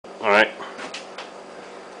Alright.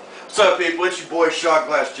 What's up, people? It's your boy Shot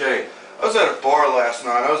Glass Jay. I was at a bar last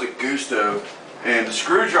night. I was at Gusto, and the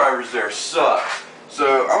screwdrivers there suck.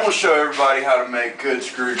 So I'm gonna show everybody how to make good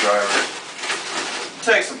screwdrivers.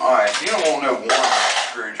 Take some ice. You don't want no warm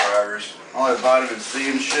screwdrivers. All that vitamin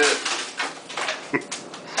C and shit.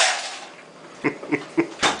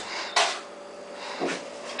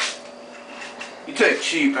 You take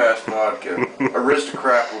cheap ass vodka.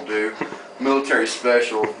 Aristocrat will do. Military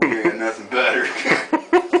Special, you got nothing better. Shit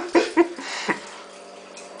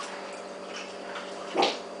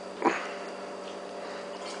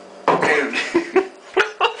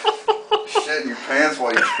in your pants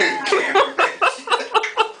while you're doing camera.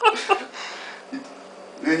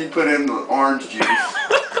 Then you put in the orange juice.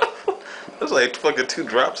 That's like fucking 2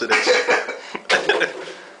 drops of that shit.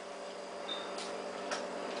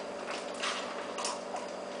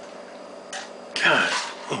 God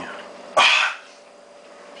damn.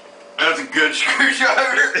 That's a good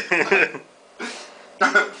screwdriver.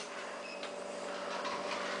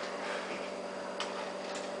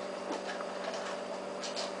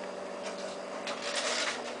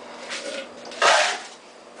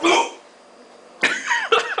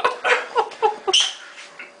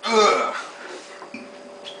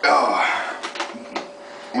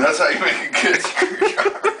 That's how you make a good screwdriver.